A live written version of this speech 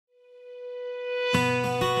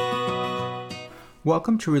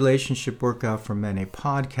Welcome to Relationship Workout for Men, a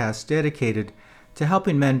podcast dedicated to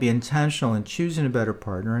helping men be intentional in choosing a better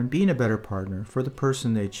partner and being a better partner for the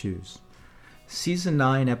person they choose. Season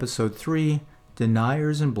 9, Episode 3,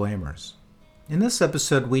 Deniers and Blamers. In this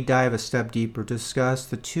episode, we dive a step deeper to discuss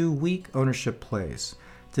the two weak ownership plays,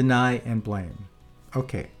 deny and blame.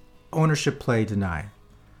 Okay, ownership play, deny.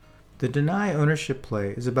 The deny ownership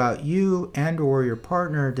play is about you and or your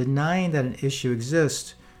partner denying that an issue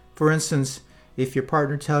exists. For instance, if your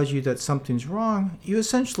partner tells you that something's wrong, you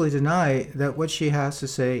essentially deny that what she has to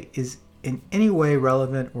say is in any way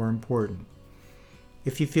relevant or important.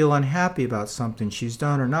 If you feel unhappy about something she's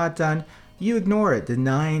done or not done, you ignore it,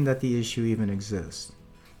 denying that the issue even exists.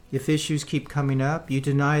 If issues keep coming up, you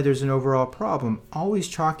deny there's an overall problem, always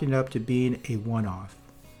chalking it up to being a one-off.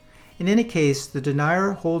 In any case, the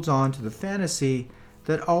denier holds on to the fantasy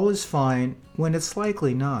that all is fine when it's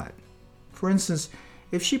likely not. For instance,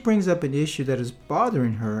 if she brings up an issue that is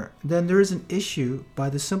bothering her, then there is an issue by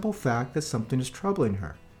the simple fact that something is troubling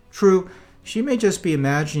her. True, she may just be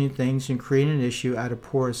imagining things and creating an issue out of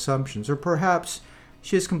poor assumptions, or perhaps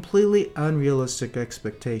she has completely unrealistic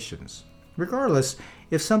expectations. Regardless,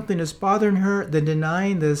 if something is bothering her, then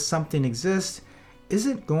denying this something exists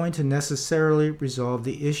isn't going to necessarily resolve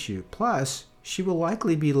the issue. Plus, she will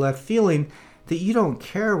likely be left feeling that you don't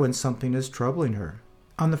care when something is troubling her.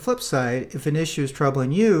 On the flip side, if an issue is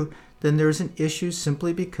troubling you, then there's an issue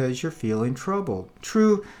simply because you're feeling troubled.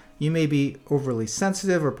 True, you may be overly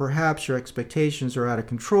sensitive, or perhaps your expectations are out of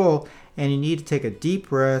control and you need to take a deep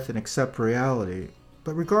breath and accept reality.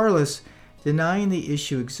 But regardless, denying the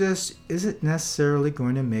issue exists isn't necessarily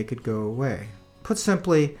going to make it go away. Put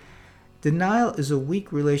simply, denial is a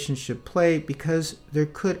weak relationship play because there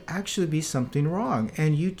could actually be something wrong,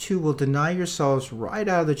 and you two will deny yourselves right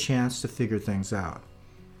out of the chance to figure things out.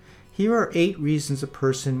 Here are 8 reasons a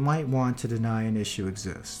person might want to deny an issue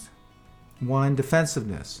exists. 1.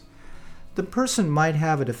 Defensiveness. The person might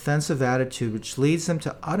have a defensive attitude which leads them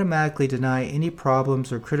to automatically deny any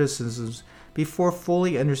problems or criticisms before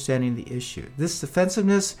fully understanding the issue. This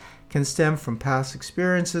defensiveness can stem from past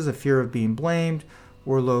experiences, a fear of being blamed,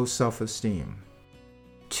 or low self-esteem.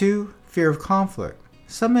 2. Fear of conflict.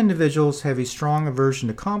 Some individuals have a strong aversion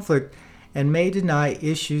to conflict and may deny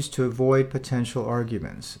issues to avoid potential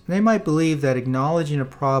arguments. They might believe that acknowledging a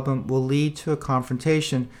problem will lead to a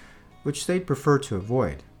confrontation, which they'd prefer to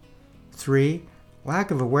avoid. 3.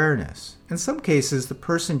 Lack of awareness. In some cases, the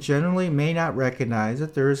person generally may not recognize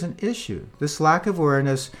that there is an issue. This lack of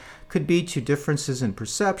awareness could be due to differences in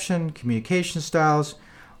perception, communication styles,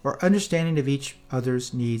 or understanding of each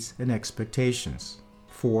other's needs and expectations.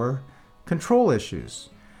 4. Control issues.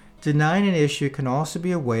 Denying an issue can also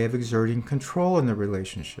be a way of exerting control in the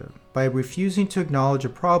relationship. By refusing to acknowledge a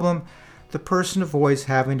problem, the person avoids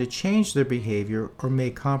having to change their behavior or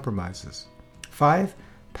make compromises. 5.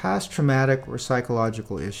 Past traumatic or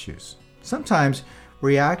psychological issues. Sometimes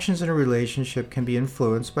reactions in a relationship can be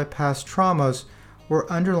influenced by past traumas or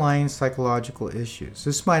underlying psychological issues.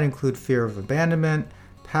 This might include fear of abandonment,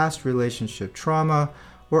 past relationship trauma,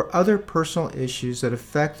 or other personal issues that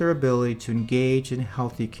affect their ability to engage in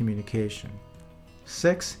healthy communication.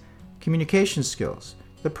 6. Communication skills.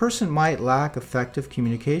 The person might lack effective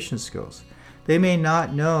communication skills. They may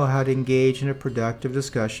not know how to engage in a productive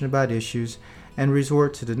discussion about issues and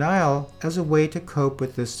resort to denial as a way to cope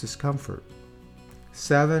with this discomfort.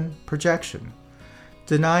 7. Projection.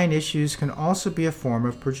 Denying issues can also be a form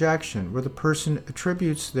of projection, where the person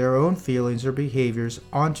attributes their own feelings or behaviors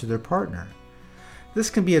onto their partner. This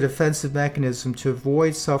can be a defensive mechanism to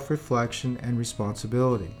avoid self-reflection and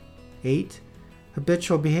responsibility. 8.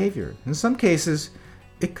 Habitual behavior. In some cases,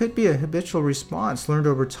 it could be a habitual response learned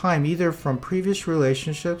over time, either from previous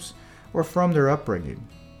relationships or from their upbringing.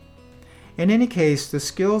 In any case, the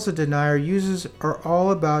skills a denier uses are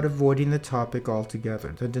all about avoiding the topic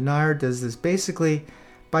altogether. The denier does this basically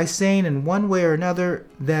by saying in one way or another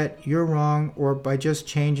that you're wrong, or by just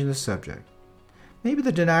changing the subject. Maybe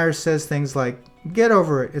the denier says things like, "Get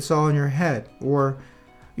over it, it's all in your head," or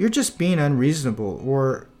 "You're just being unreasonable,"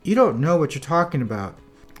 or "You don't know what you're talking about,"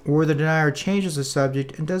 or the denier changes the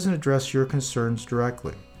subject and doesn't address your concerns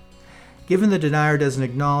directly. Given the denier doesn't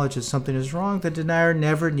acknowledge that something is wrong, the denier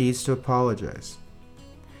never needs to apologize.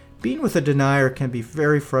 Being with a denier can be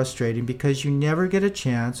very frustrating because you never get a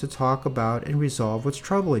chance to talk about and resolve what's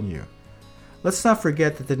troubling you. Let's not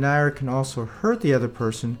forget that the denier can also hurt the other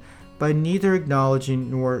person by neither acknowledging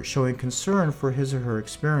nor showing concern for his or her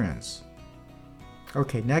experience.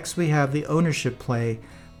 Okay, next we have the ownership play,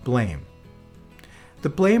 blame. The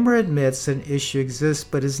blamer admits an issue exists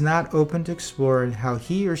but is not open to exploring how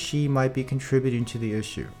he or she might be contributing to the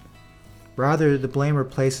issue. Rather, the blamer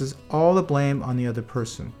places all the blame on the other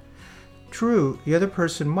person. True, the other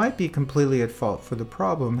person might be completely at fault for the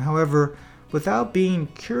problem. However, without being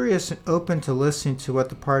curious and open to listening to what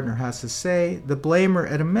the partner has to say, the blamer,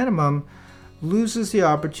 at a minimum, loses the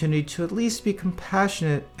opportunity to at least be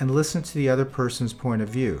compassionate and listen to the other person's point of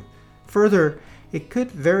view. Further, it could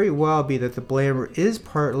very well be that the blamer is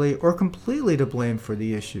partly or completely to blame for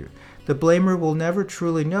the issue. The blamer will never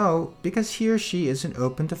truly know because he or she isn't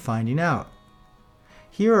open to finding out.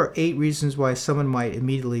 Here are 8 reasons why someone might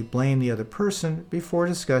immediately blame the other person before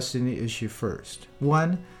discussing the issue first.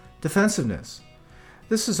 1. Defensiveness.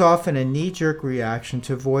 This is often a knee-jerk reaction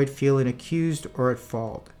to avoid feeling accused or at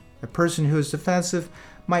fault. A person who is defensive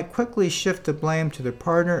might quickly shift the blame to their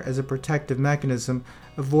partner as a protective mechanism,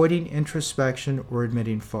 avoiding introspection or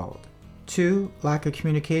admitting fault. 2. Lack of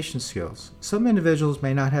communication skills. Some individuals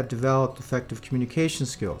may not have developed effective communication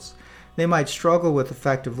skills. They might struggle with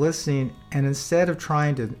effective listening, and instead of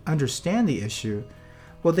trying to understand the issue,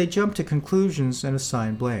 they jump to conclusions and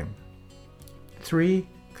assign blame. 3.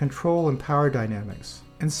 Control and power dynamics.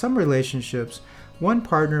 In some relationships, one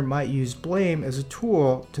partner might use blame as a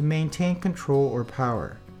tool to maintain control or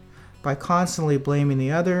power. By constantly blaming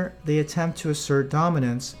the other, they attempt to assert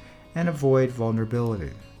dominance and avoid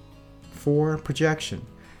vulnerability. 4. Projection.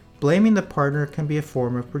 Blaming the partner can be a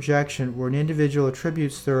form of projection where an individual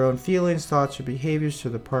attributes their own feelings, thoughts, or behaviors to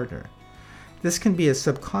the partner. This can be a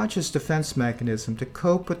subconscious defense mechanism to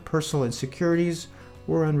cope with personal insecurities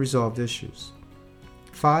or unresolved issues.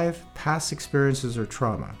 5. Past experiences or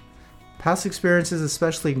trauma. Past experiences,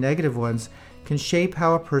 especially negative ones, can shape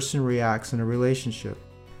how a person reacts in a relationship.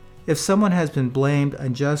 If someone has been blamed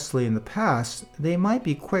unjustly in the past, they might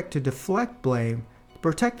be quick to deflect blame to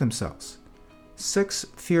protect themselves. 6.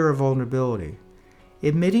 Fear of vulnerability.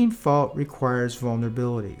 Admitting fault requires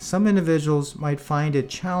vulnerability. Some individuals might find it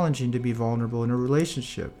challenging to be vulnerable in a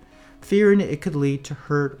relationship, fearing it could lead to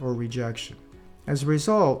hurt or rejection. As a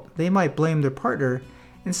result, they might blame their partner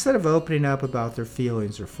instead of opening up about their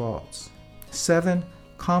feelings or faults. 7.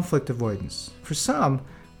 Conflict avoidance. For some,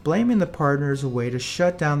 blaming the partner is a way to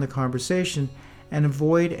shut down the conversation and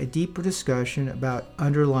avoid a deeper discussion about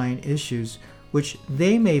underlying issues which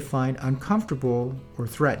they may find uncomfortable or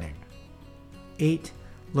threatening. 8.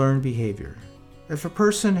 Learned behavior. If a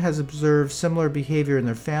person has observed similar behavior in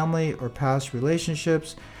their family or past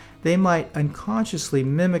relationships, they might unconsciously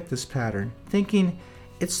mimic this pattern, thinking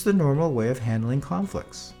it's the normal way of handling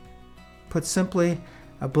conflicts. Put simply,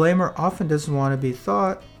 a blamer often doesn't want to be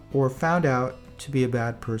thought or found out to be a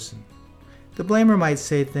bad person. The blamer might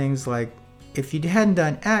say things like, "If you hadn't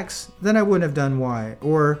done X, then I wouldn't have done Y,"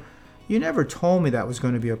 or "You never told me that was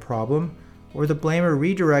going to be a problem," or the blamer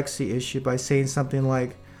redirects the issue by saying something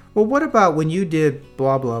like, "Well, what about when you did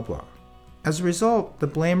blah blah blah?" As a result, the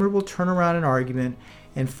blamer will turn around an argument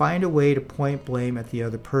and find a way to point blame at the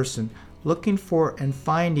other person, looking for and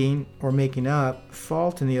finding or making up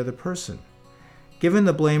fault in the other person. Given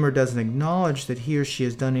the blamer doesn't acknowledge that he or she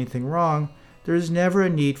has done anything wrong, there is never a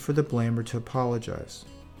need for the blamer to apologize.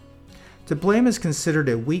 To blame is considered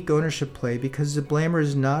a weak ownership play because the blamer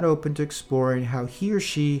is not open to exploring how he or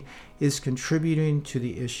she is contributing to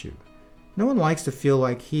the issue. No one likes to feel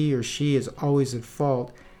like he or she is always at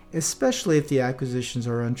fault, especially if the accusations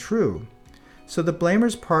are untrue. So the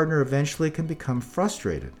blamer's partner eventually can become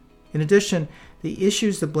frustrated. In addition, the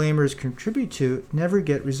issues the blamers contribute to never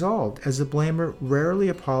get resolved, as the blamer rarely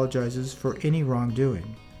apologizes for any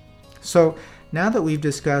wrongdoing. So, now that we've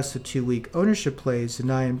discussed the 2 weak ownership plays,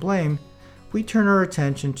 deny and blame, we turn our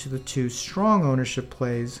attention to the 2 strong ownership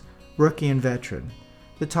plays, rookie and veteran,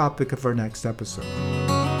 the topic of our next episode.